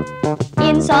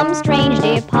 In some strange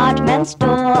department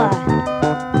store.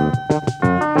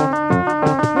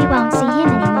 We won't see him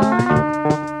anymore.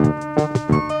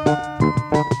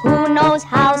 Who knows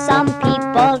how some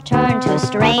people turn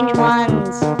strange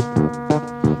ones.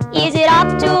 Is it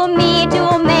up to me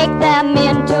to make them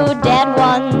into dead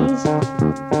ones?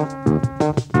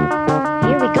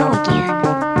 Here we go again.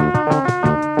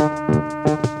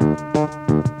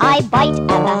 I bite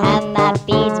at the hand that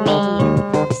feeds me,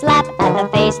 slap at the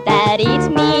face that eats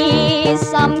me.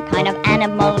 Some kind of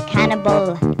animal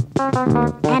cannibal.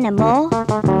 Animal,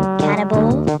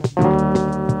 cannibal.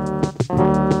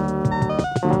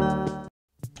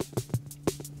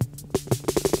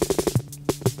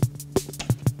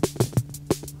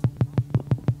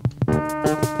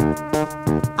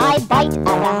 I bite at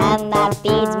the hand that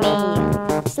feeds me,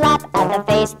 slap at the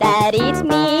face that eats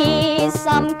me.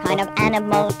 Some kind of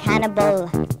animal cannibal.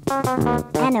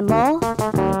 Animal,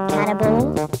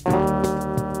 cannibal.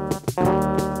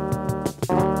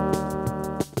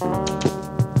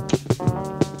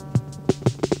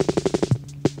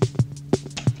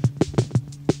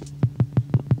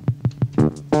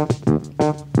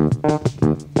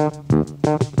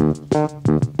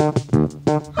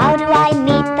 How do I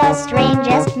meet the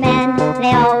strangest men?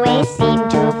 They always seem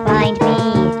to find me.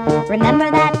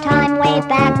 Remember that time way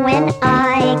back when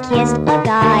I kissed a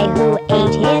guy who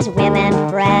ate his women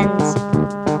friends?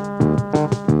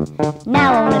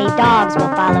 Now only dogs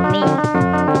will follow me.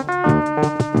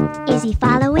 Is he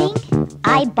following?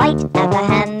 I bite at the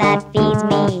hand that feeds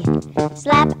me,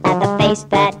 slap at the face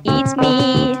that eats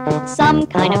me. Some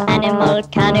kind of animal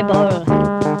cannibal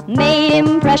made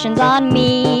impressions on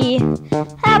me.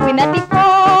 Have we met before?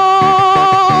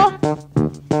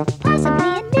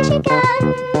 Possibly in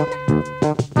Michigan.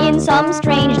 In some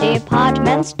strange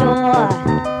department store.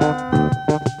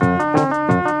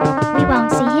 We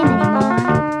won't see him anymore.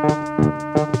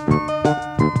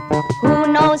 Who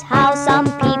knows how some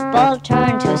people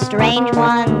turn to strange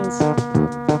ones?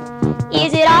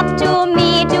 Is it up to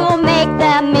me to make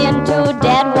them into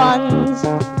dead ones?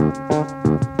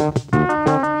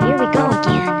 Here we go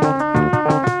again.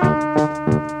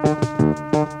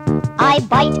 I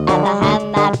bite at the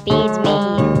hand that feeds me,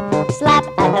 slap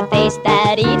at the face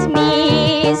that eats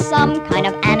me. Some kind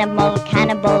of animal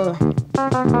cannibal.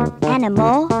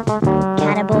 Animal,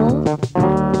 cannibal.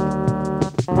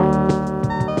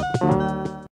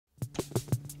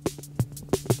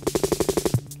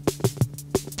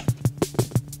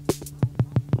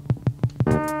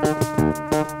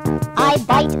 I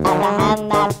bite at the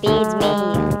hand that feeds me,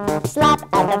 slap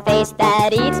at the face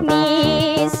that eats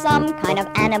me. Some kind of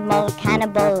animal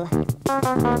cannibal.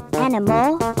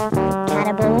 Animal,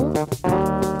 cannibal.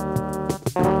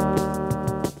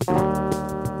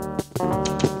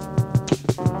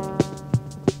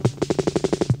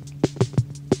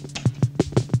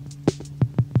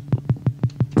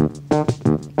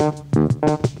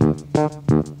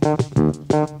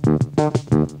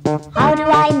 How do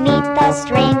I meet the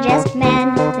strangest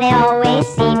men? They always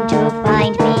seem to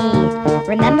find me.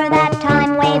 Remember that? that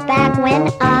time way back when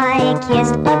I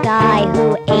kissed a guy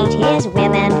who ate his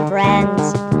women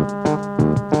friends.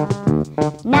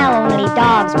 Now only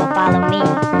dogs will follow me.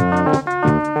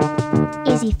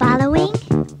 Is he following?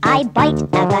 I bite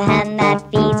at the hand that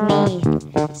feeds me,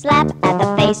 slap at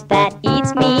the face that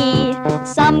eats me.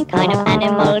 Some kind of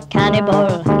animal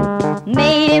cannibal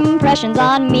made impressions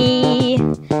on me.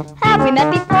 Have we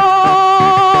met before?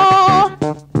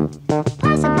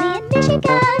 Possibly in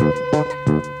Michigan.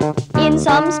 In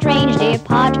some strange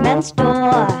department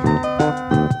store.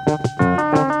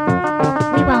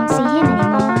 We won't see him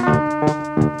anymore.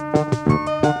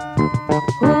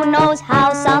 Who knows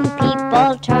how some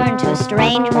people turn to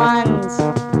strange ones?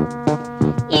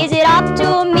 Is it up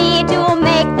to me to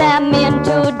make them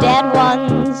into dead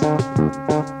ones?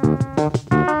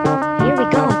 Here we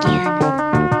go again.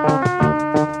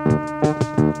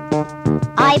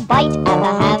 I bite at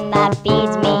the hand that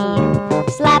feeds me,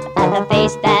 slap at the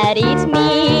face that eats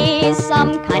me.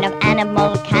 Some kind of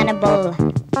animal cannibal.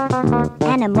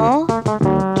 Animal,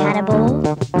 cannibal.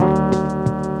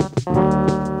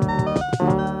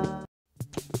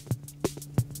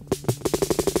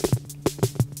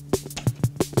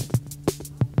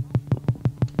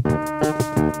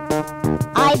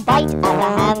 I bite at the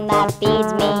hand that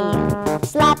feeds me,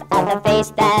 slap at the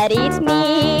face that eats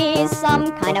me.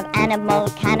 Some kind of animal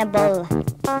cannibal.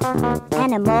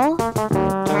 Animal,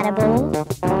 cannibal.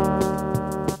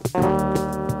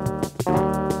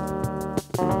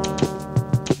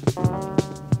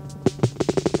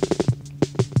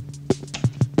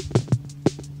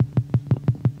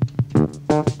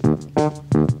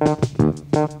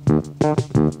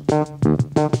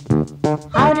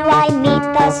 How do I meet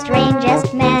the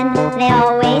strangest men? They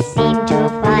always seem to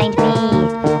find me.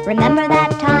 Remember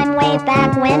that time way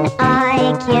back when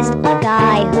I kissed a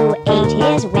guy who ate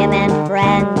his women friends?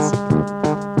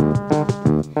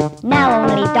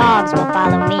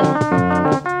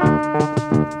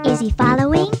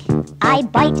 I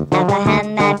bite at the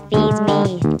hand that feeds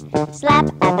me, slap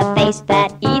at the face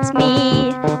that eats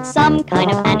me. Some kind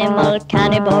of animal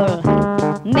cannibal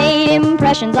made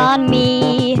impressions on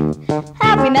me.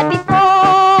 Have we met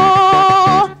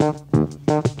before?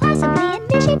 Possibly in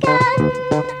Michigan.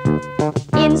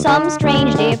 In some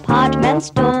strange department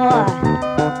store.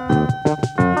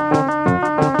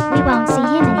 We won't see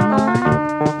him anymore.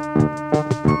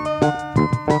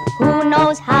 Who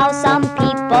knows how some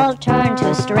people turn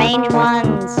to strange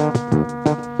ones?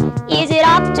 Is it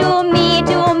up to me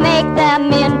to make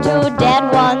them into dead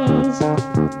ones?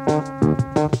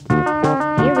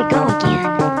 Here we go again.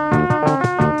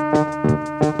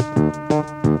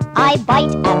 I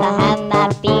bite at the hand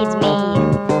that feeds me,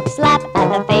 slap at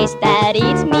the face that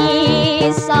eats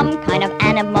me. Some kind of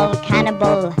animal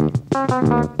cannibal.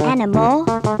 Animal,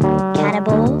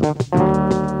 cannibal.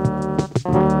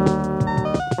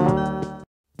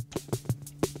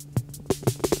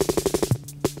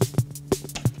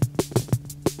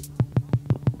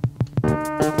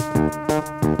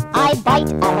 I bite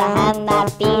at the hand that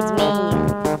feeds me,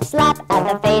 slap at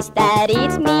the face that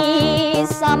eats me.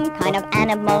 Some kind of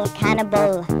animal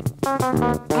cannibal.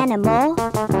 Animal,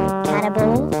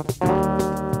 cannibal.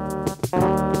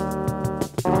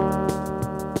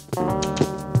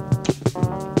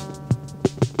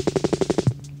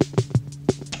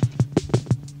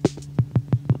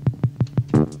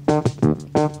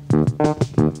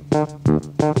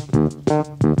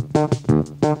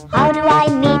 How do I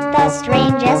meet the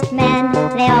strangest men?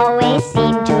 They always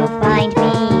seem to find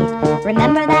me.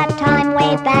 Remember that time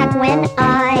way back when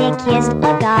I kissed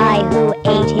a guy who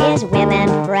ate his women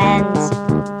friends?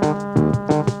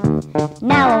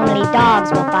 Now only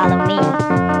dogs will follow me.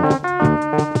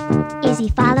 Is he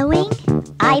following?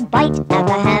 I bite at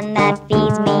the hand that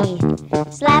feeds me,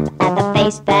 slap at the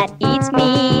face that eats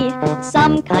me.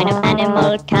 Some kind of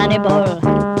animal cannibal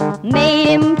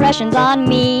made impressions on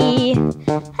me.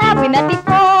 Have we met before?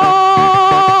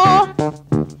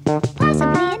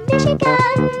 Possibly in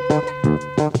Michigan.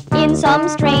 In some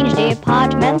strange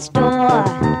department store.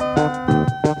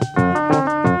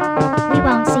 We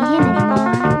won't see him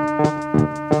anymore.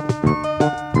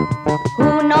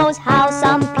 Who knows how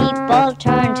some people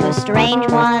turn to strange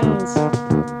ones?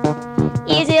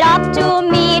 Is it up to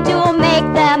me to make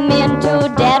them into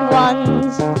dead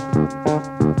ones?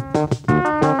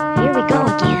 Here we go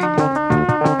again.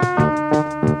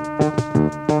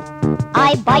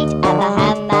 I bite at the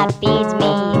hand that feeds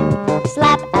me,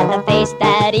 slap at the face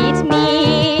that eats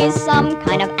me. Some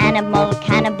kind of animal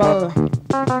cannibal.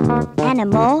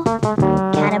 Animal,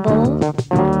 cannibal.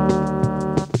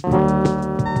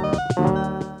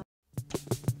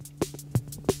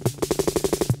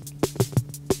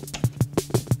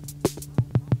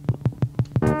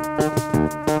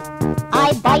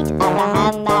 I bite at the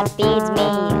hand that feeds me,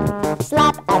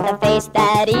 slap at the face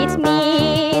that eats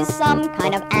me. Some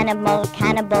kind of animal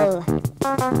cannibal.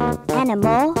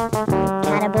 Animal,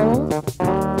 cannibal.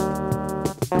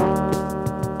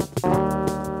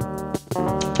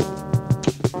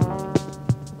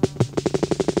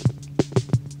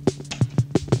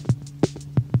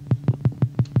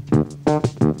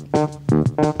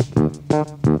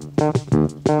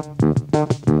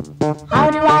 How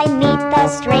do I meet the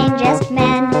strangest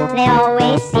men? They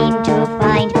always seem to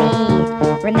find me.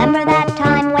 Remember that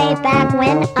time way back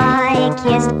when I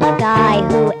kissed a guy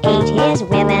who ate his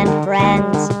women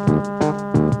friends?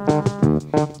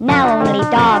 Now only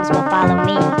dogs will follow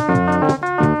me.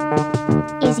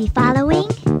 Is he following?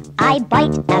 I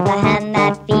bite at the hand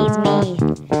that feeds me,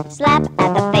 slap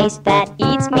at the face that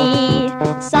eats me.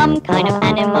 Some kind of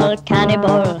animal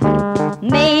cannibal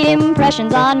made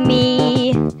impressions on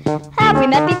me. Have we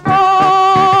met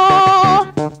before?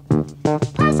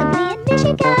 Possibly in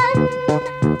Michigan.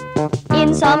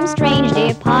 In some strange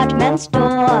department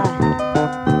store.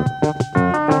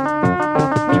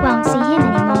 We won't see him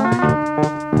anymore.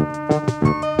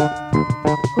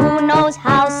 Who knows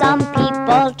how some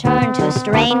people turn to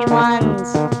strange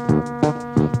ones?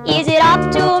 Is it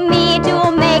up to me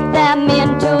to make them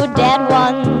into dead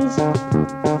ones?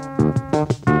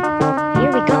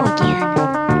 Here we go again.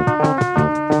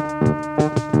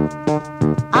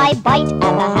 I bite at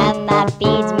the hand that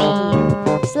feeds me,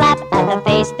 slap at the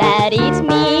face that eats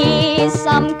me.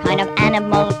 Some kind of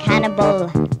animal cannibal.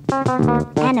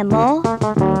 Animal,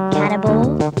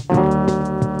 cannibal.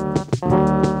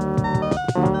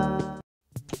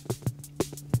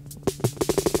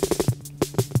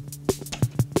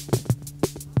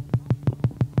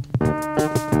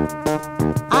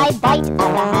 I bite at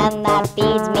the hand that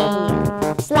feeds me,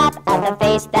 slap at the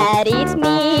face that eats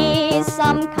me.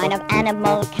 Some kind of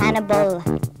animal cannibal.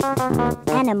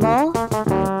 Animal,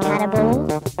 cannibal,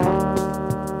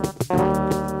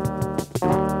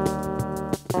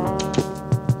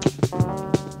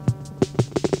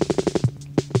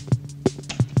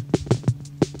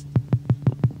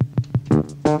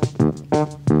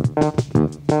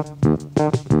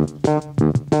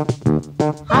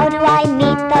 How do I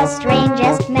meet the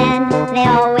strangest men? They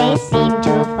always seem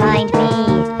to find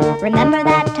me. Remember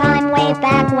that time way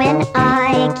back when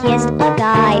I kissed a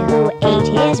guy who ate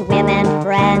his women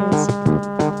friends?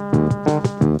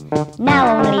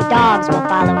 Now only dogs will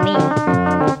follow me.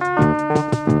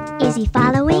 is he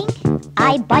following?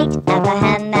 I bite at the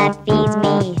hand that feeds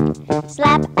me,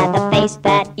 slap at the face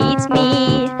that eats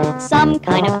me. Some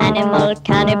kind of animal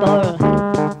cannibal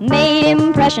made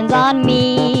impressions on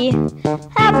me.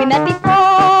 Have we met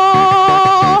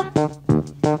before?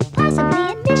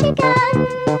 Possibly in Michigan.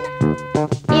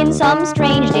 In some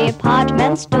strange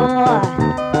department store.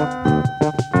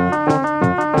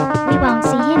 We won't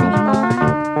see him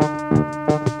anymore.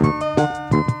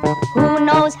 Who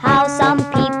knows how some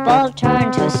people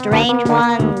turn to strange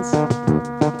ones?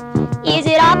 Is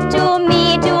it up to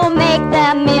me to make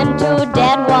them into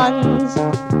dead ones?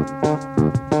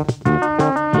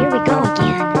 Here we go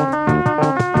again.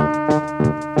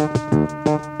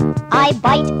 I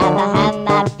bite at the hand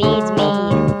that feeds me,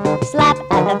 slap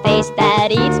at the face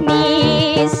that eats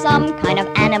me. Some kind of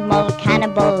animal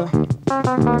cannibal.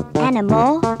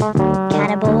 Animal,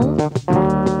 cannibal,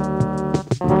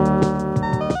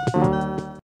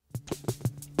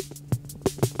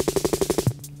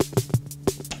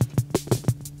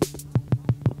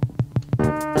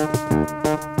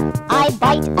 I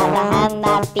bite at the hand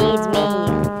that feeds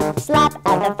me, slap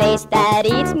at the face that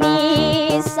eats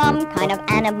me. Some kind of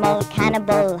animal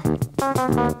cannibal.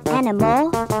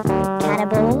 animal,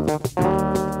 cannibal,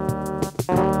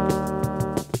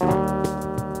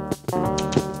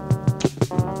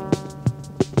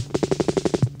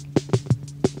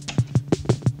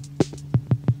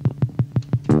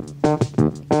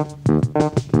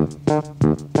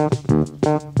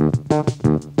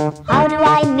 How do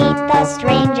I meet the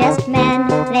strangest men?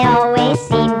 They always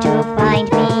seem to find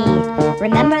me.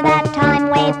 Remember that time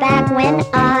way back when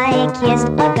I kissed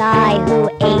a guy who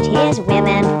ate his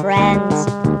women friends?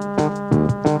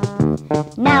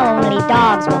 Now only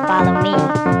dogs will follow me.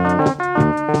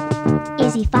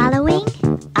 is he following?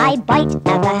 I bite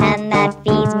at the hand that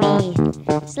feeds me,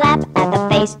 slap at the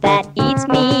face that eats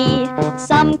me.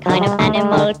 Some kind of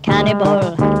animal cannibal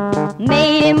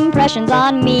made impressions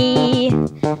on me.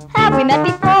 Have we met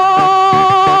before?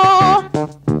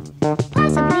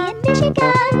 Possibly in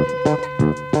Michigan.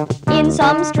 In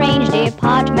some strange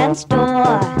department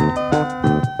store.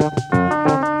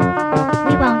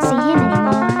 We won't see him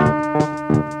anymore.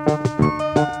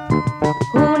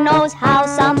 Who knows how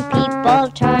some people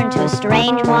turn to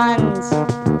strange ones?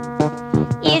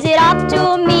 Is it up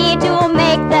to me to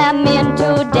make them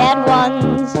into dead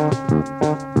ones?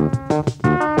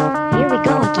 Here we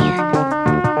go again.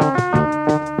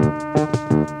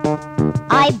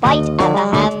 I bite at the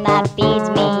hand that feeds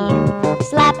me,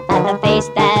 slap at the face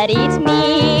that eats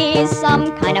me.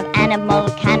 Some kind of animal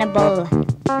cannibal.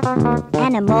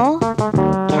 Animal,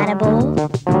 cannibal,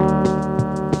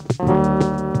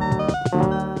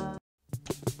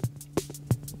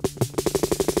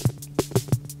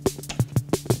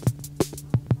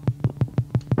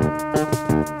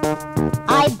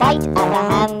 I bite at the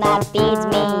hand that feeds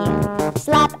me,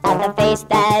 slap at the face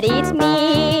that eats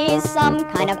me. Some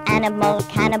kind of animal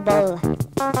cannibal.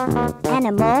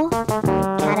 animal,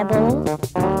 cannibal,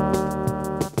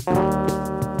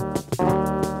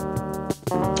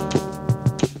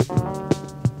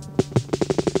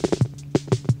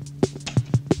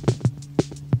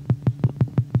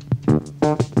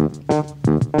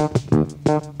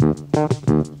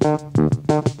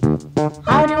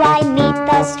 How do I meet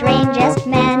the strangest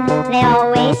men? They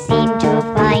always seem to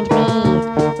find me.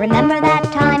 Remember that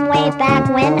time way back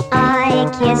when I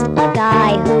kissed a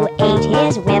guy who ate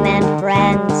his women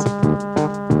friends?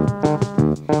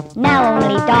 Now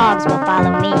only dogs will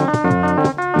follow me.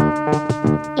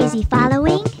 is he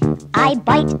following? I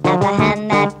bite at the hand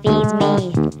that feeds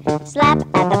me, slap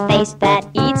at the face that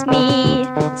eats me.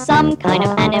 Some kind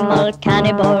of animal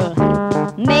cannibal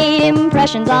made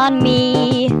impressions on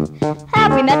me.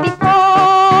 Have we met before?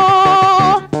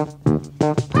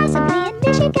 Possibly in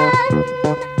Michigan.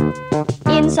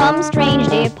 In some strange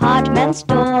department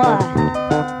store.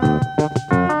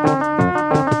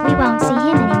 We won't see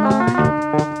him anymore.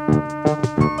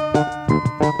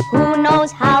 Who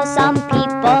knows how some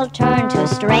people turn to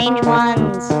strange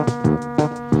ones?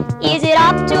 Is it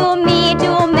up to me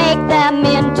to make them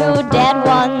into dead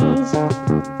ones?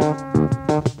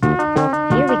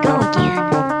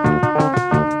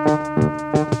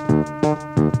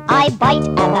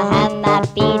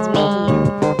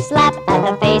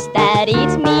 face that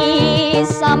eats me.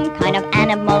 Some kind of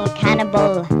animal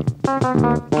cannibal.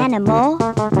 Animal,